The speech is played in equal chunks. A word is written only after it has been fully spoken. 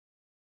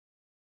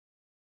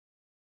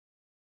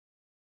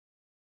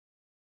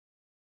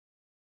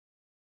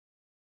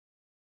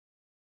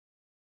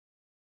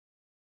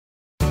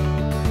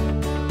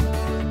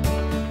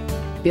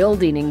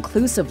Building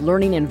inclusive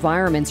learning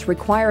environments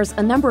requires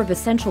a number of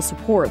essential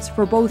supports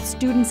for both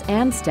students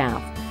and staff.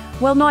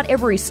 While not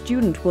every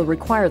student will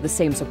require the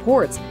same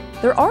supports,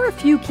 there are a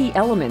few key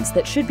elements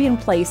that should be in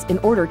place in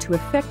order to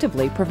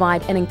effectively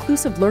provide an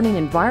inclusive learning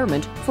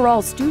environment for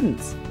all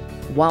students.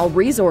 While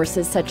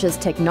resources such as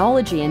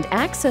technology and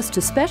access to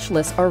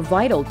specialists are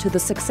vital to the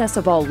success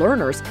of all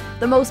learners,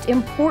 the most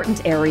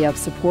important area of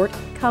support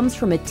comes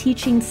from a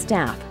teaching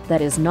staff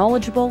that is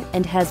knowledgeable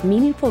and has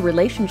meaningful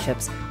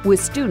relationships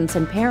with students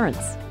and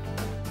parents.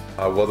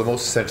 Well, the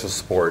most essential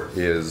support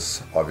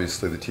is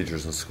obviously the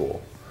teachers in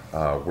school.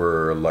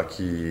 We're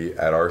lucky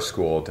at our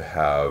school to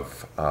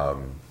have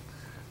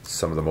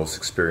some of the most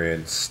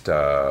experienced,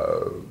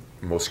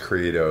 most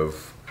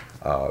creative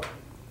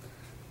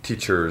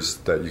teachers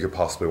that you could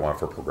possibly want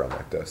for a program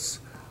like this.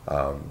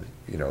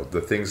 You know,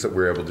 the things that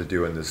we're able to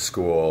do in this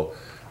school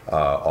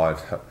on,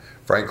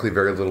 frankly,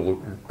 very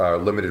little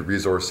limited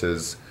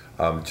resources,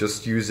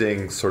 just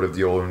using sort of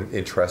the own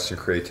interest and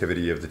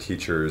creativity of the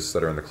teachers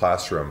that are in the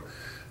classroom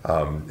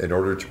in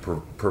order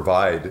to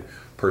provide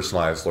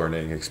personalized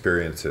learning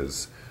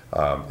experiences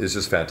is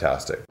just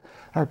fantastic.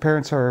 Our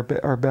parents are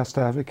our best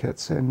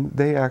advocates, and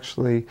they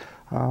actually,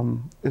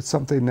 it's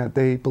something that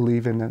they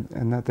believe in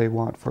and that they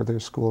want for their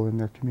school and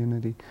their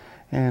community.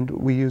 And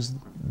we use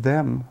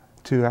them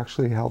to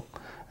actually help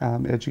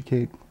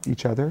educate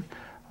each other.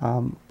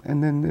 And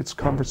then it's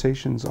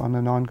conversations on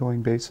an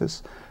ongoing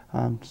basis,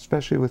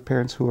 especially with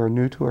parents who are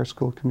new to our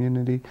school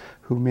community,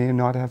 who may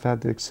not have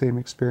had the same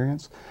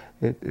experience.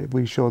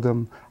 We show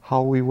them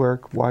how we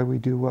work, why we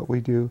do what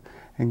we do,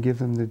 and give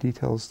them the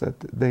details that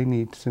they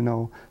need to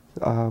know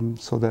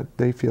so that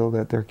they feel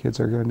that their kids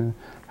are going to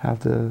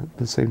have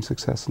the same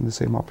success and the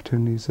same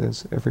opportunities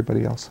as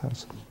everybody else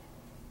has.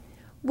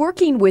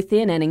 Working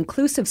within an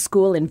inclusive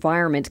school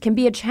environment can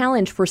be a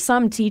challenge for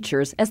some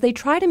teachers as they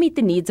try to meet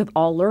the needs of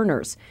all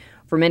learners.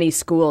 For many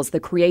schools, the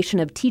creation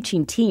of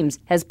teaching teams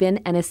has been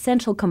an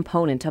essential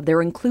component of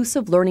their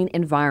inclusive learning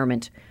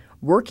environment.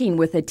 Working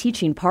with a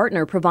teaching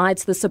partner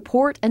provides the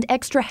support and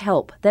extra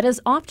help that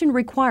is often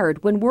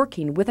required when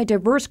working with a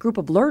diverse group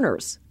of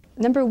learners.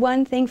 Number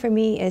one thing for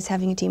me is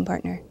having a team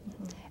partner.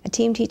 A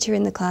team teacher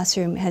in the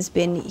classroom has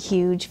been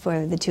huge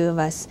for the two of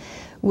us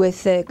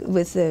with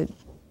the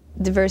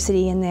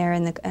diversity in there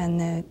and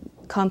the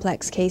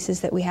complex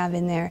cases that we have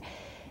in there.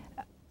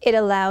 It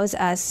allows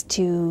us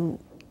to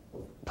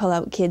pull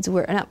out kids,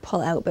 not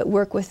pull out, but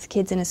work with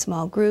kids in a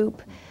small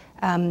group.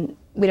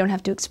 We don't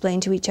have to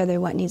explain to each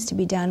other what needs to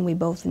be done. We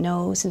both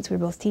know since we're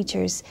both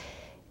teachers.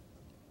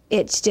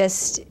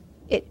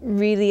 It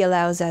really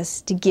allows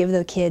us to give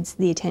the kids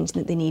the attention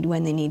that they need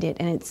when they need it.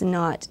 And it's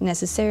not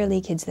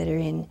necessarily kids that are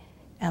in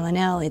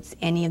L&L, it's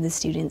any of the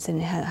students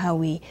and how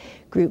we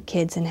group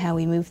kids and how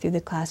we move through the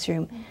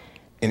classroom.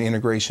 An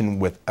integration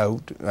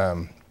without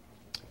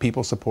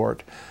people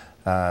support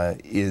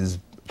is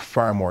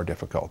far more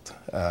difficult.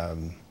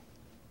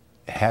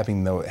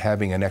 Having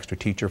an extra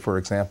teacher, for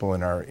example,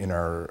 in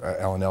our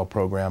L&L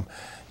program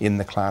in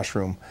the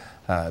classroom,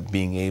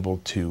 being able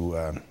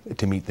to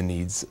meet the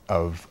needs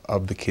of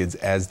the kids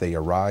as they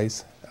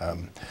arise.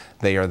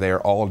 They are there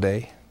all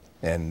day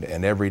and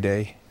every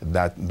day.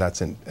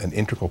 That's an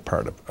integral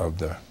part of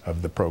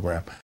the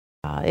program.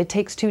 It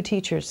takes two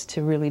teachers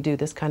to really do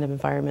this kind of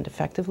environment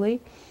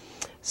effectively.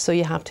 So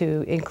you have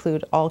to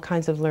include all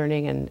kinds of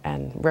learning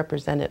and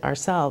represent it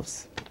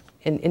ourselves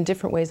in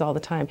different ways all the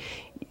time.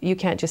 You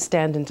can't just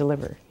stand and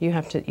deliver. You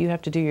have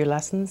to do your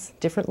lessons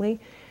differently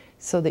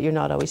so that you're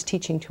not always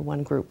teaching to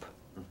one group.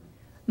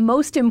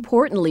 Most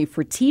importantly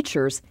for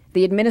teachers,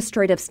 the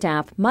administrative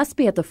staff must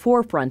be at the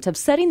forefront of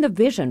setting the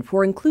vision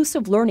for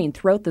inclusive learning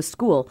throughout the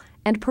school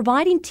and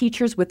providing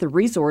teachers with the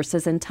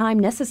resources and time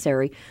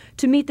necessary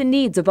to meet the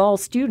needs of all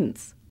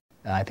students.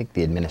 I think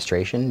the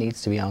administration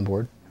needs to be on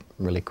board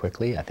really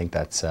quickly. I think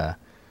that's a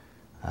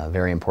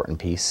very important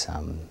piece.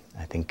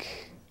 I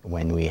think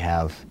when we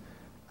have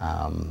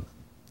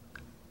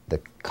the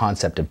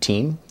concept of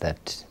team,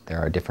 that there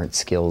are different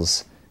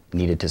skills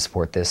needed to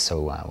support this,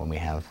 so when we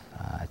have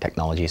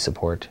technology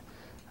support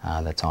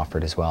that's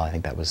offered as well, I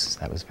think that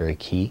was very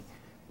key.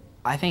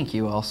 I think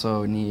you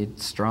also need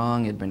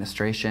strong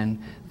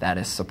administration that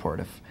is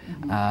supportive.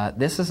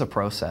 This is a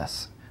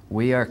process.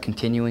 We are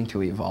continuing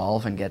to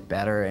evolve and get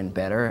better and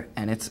better,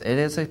 and it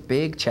is a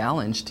big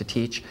challenge to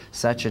teach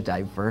such a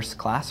diverse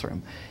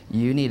classroom.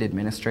 You need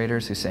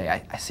administrators who say,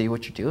 I see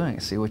what you're doing, I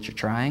see what you're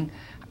trying.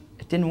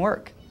 It didn't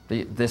work.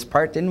 This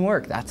part didn't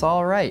work. That's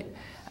all right.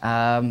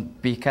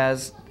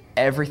 Because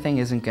everything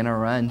isn't going to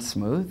run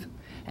smooth,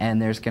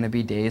 and there's going to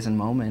be days and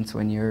moments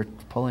when you're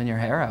pulling your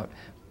hair out.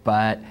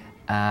 But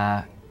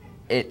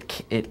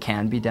it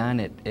can be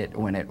done.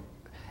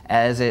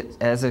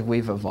 As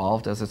we've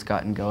evolved, as it's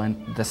gotten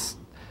going,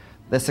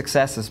 the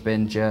success has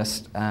been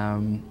just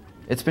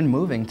it's been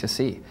moving to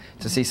see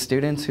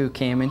students who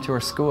came into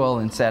our school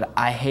and said,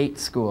 I hate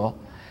school,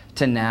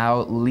 to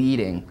now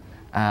leading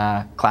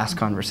class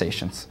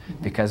conversations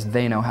because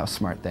they know how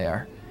smart they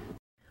are.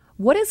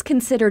 What is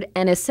considered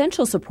an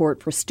essential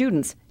support for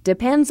students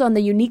depends on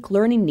the unique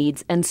learning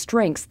needs and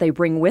strengths they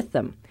bring with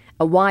them.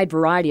 A wide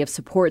variety of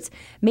supports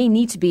may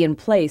need to be in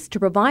place to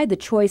provide the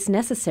choice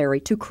necessary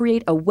to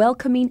create a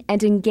welcoming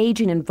and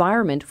engaging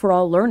environment for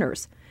all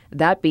learners.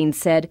 That being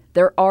said,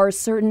 there are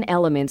certain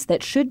elements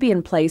that should be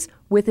in place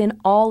within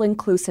all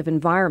inclusive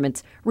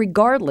environments,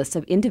 regardless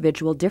of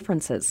individual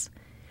differences.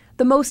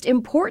 The most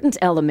important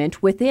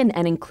element within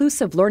an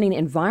inclusive learning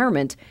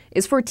environment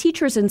is for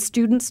teachers and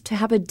students to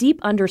have a deep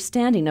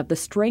understanding of the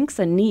strengths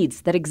and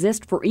needs that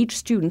exist for each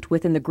student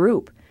within the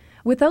group.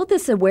 Without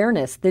this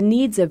awareness, the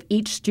needs of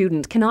each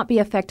student cannot be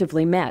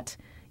effectively met.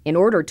 In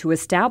order to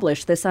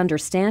establish this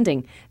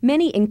understanding,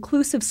 many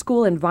inclusive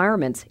school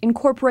environments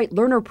incorporate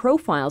learner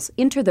profiles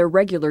into their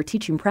regular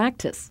teaching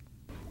practice.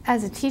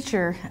 As a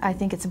teacher, I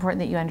think it's important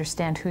that you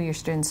understand who your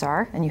students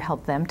are and you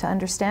help them to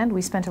understand.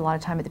 We spent a lot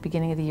of time at the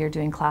beginning of the year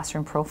doing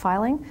classroom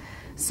profiling.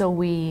 So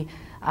we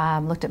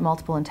looked at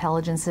multiple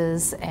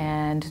intelligences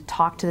and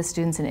talked to the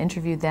students and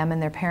interviewed them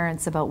and their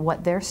parents about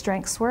what their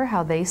strengths were,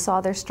 how they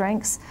saw their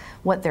strengths,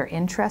 what their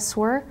interests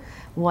were,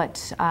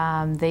 what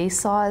they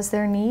saw as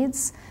their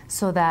needs,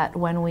 so that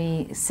when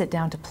we sit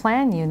down to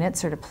plan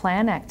units or to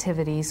plan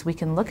activities, we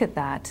can look at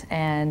that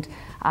and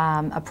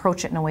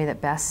approach it in a way that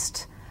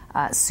best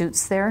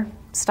suits their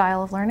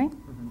style of learning.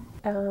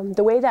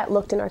 The way that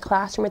looked in our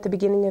classroom at the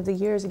beginning of the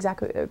year is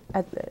exactly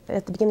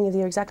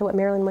exactly what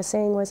Marilyn was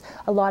saying, was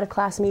a lot of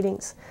class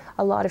meetings,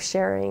 a lot of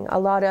sharing, a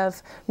lot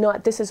of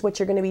not this is what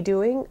you're going to be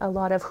doing, a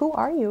lot of who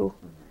are you?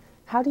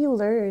 How do you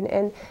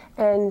learn?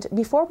 And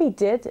before we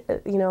did,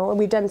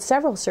 we've done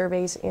several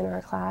surveys in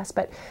our class,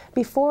 but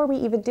before we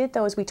even did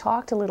those, we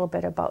talked a little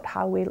bit about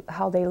how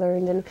they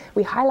learned, and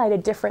we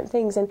highlighted different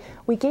things, and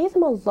we gave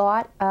them a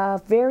lot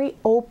of very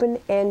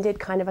open-ended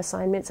kind of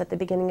assignments at the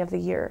beginning of the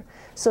year,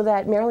 so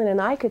that Marilyn and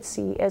I could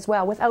see as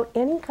well, without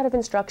any kind of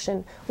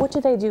instruction, what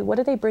do they do? What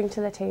do they bring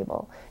to the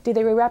table? Do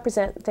they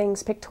represent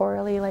things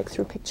pictorially, like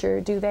through picture?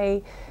 Do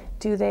they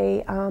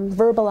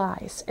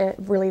verbalize it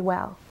really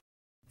well?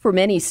 For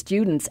many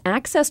students,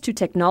 access to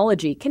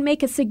technology can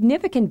make a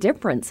significant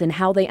difference in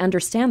how they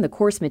understand the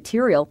course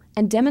material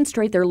and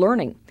demonstrate their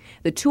learning.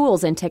 The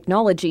tools and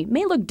technology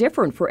may look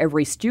different for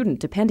every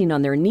student depending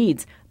on their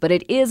needs, but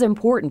it is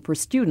important for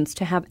students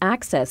to have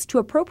access to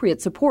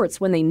appropriate supports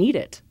when they need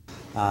it.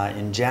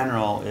 In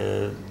general,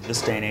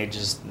 this day and age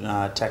is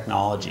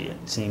technology.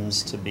 It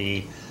seems to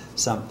be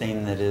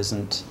something that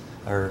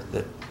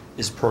that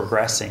is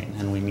progressing,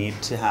 and we need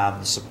to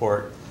have the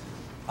support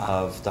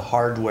of the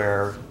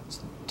hardware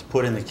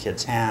put in the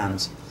kids'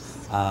 hands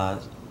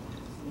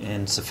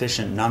in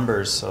sufficient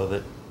numbers so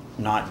that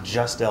not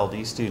just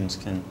LD students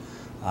can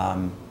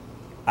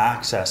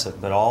access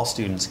it, but all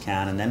students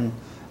can, and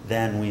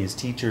then we as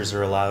teachers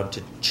are allowed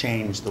to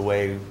change the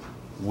way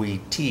we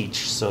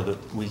teach so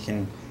that we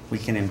can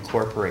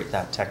incorporate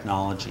that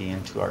technology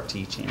into our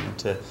teaching,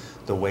 into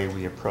the way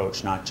we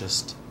approach not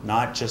just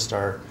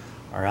our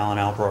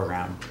L&L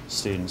program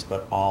students,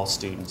 but all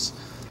students.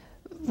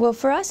 Well,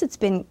 for us, it's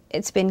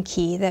been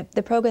key that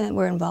the program that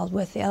we're involved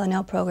with, the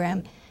L&L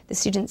program, the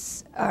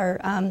students are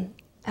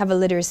have a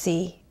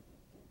literacy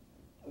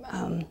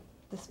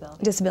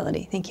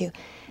disability. Thank you,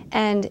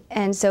 and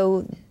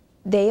so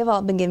they have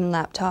all been given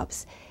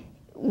laptops,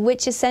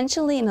 which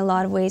essentially, in a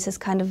lot of ways, has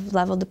kind of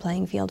leveled the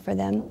playing field for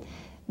them.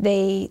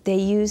 They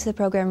use the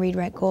program Read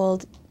Write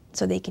Gold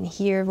so they can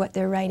hear what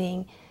they're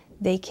writing.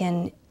 They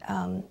can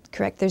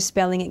correct their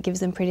spelling. It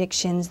gives them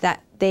predictions.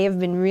 That they have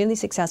been really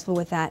successful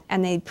with that,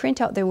 and they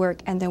print out their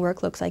work, and their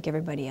work looks like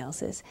everybody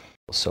else's.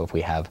 So if we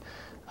have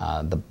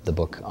the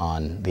book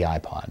on the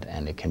iPod,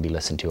 and it can be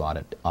listened to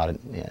an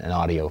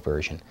audio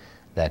version,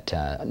 that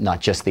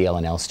not just the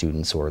L&L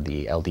students or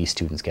the LD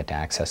students get to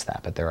access that,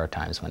 but there are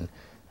times when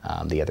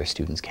the other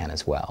students can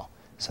as well,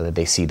 so that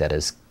they see that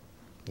as,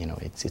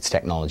 it's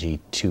technology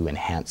to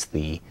enhance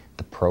the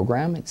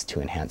program, it's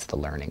to enhance the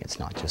learning, it's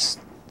not just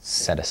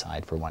set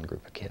aside for one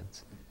group of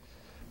kids.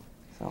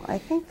 So I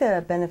think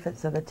the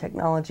benefits of the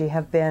technology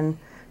have been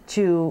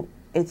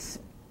it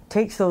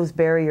takes those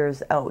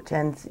barriers out,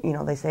 and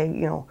they say,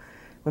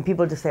 when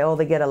people just say, oh,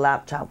 they get a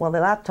laptop, well,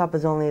 the laptop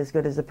is only as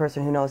good as the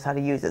person who knows how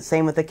to use it.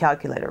 Same with the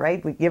calculator,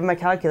 right? We give them a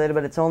calculator,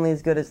 but it's only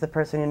as good as the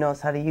person who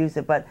knows how to use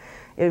it. But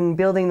in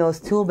building those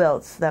tool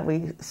belts that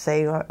we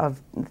say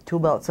of tool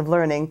belts of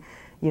learning,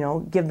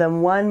 give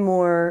them one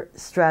more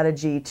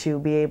strategy to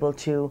be able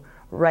to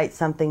write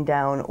something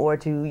down or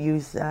to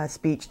use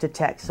speech to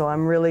text. So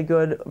I'm really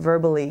good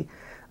verbally,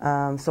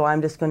 so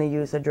I'm just going to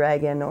use a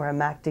Dragon or a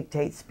Mac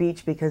Dictate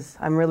speech because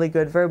I'm really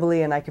good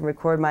verbally and I can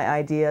record my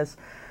ideas.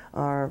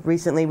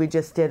 Recently we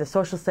just did a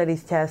social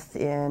studies test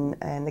and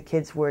the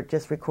kids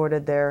just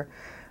recorded their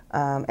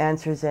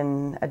answers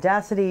in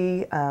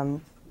Audacity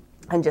and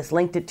just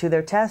linked it to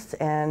their tests,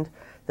 and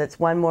that's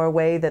one more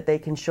way that they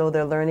can show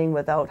their learning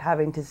without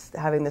having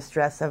the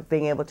stress of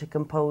being able to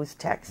compose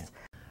text.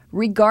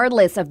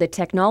 Regardless of the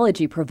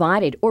technology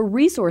provided or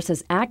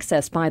resources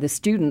accessed by the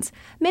students,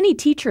 many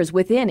teachers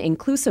within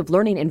inclusive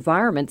learning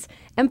environments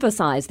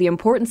emphasize the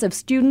importance of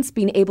students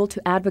being able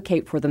to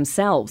advocate for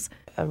themselves.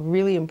 A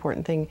really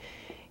important thing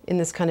in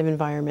this kind of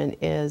environment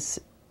is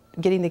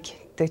getting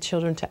the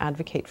children to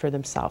advocate for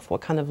themselves,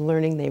 what kind of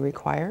learning they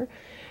require,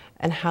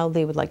 and how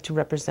they would like to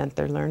represent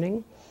their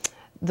learning.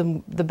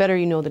 The better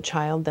you know the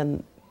child,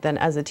 then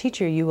as a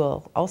teacher, you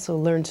will also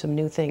learn some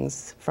new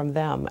things from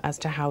them as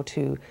to how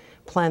to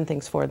plan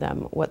things for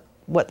them,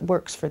 what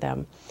works for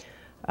them.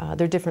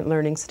 Their different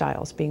learning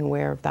styles, being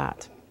aware of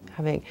that.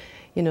 Having,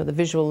 you know, the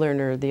visual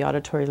learner, the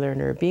auditory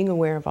learner, being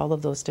aware of all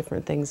of those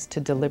different things to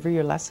deliver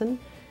your lesson,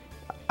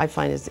 I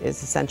find is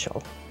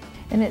essential.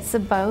 And it's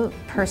about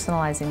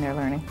personalizing their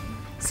learning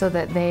so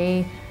that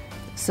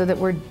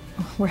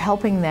we're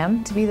helping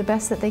them to be the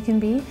best that they can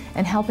be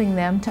and helping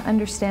them to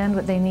understand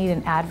what they need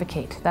and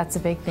advocate. That's a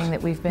big thing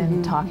that we've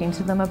been talking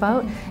to them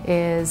about,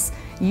 is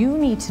you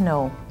need to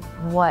know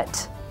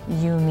what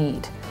you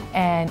need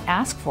and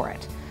ask for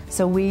it.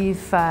 So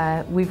we've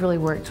really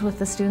worked with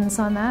the students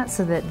on that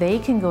so that they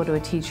can go to a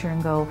teacher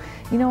and go,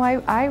 you know,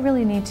 I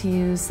really need to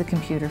use the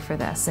computer for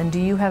this, and do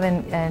you have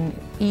an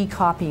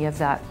e-copy of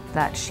that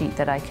sheet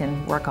that I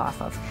can work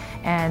off of?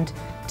 And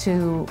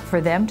for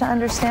them to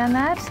understand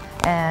that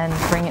and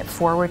bring it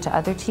forward to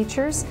other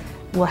teachers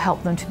will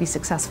help them to be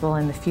successful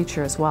in the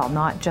future as well,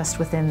 not just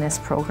within this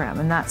program.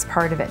 And that's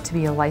part of it, to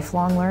be a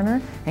lifelong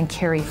learner and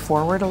carry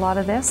forward a lot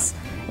of this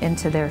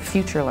into their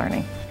future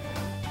learning.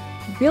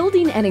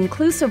 Building an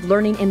inclusive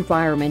learning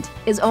environment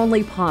is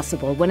only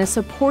possible when a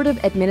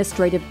supportive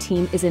administrative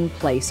team is in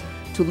place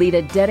to lead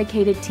a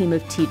dedicated team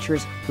of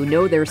teachers who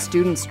know their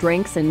students'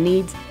 strengths and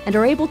needs and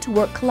are able to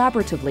work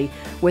collaboratively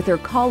with their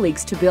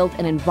colleagues to build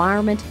an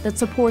environment that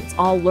supports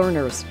all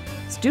learners.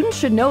 Students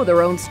should know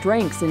their own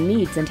strengths and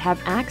needs and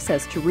have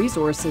access to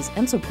resources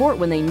and support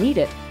when they need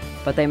it,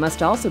 but they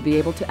must also be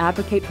able to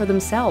advocate for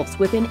themselves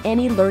within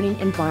any learning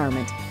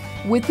environment.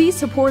 With these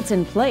supports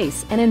in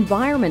place, an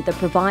environment that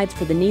provides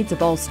for the needs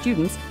of all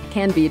students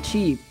can be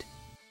achieved.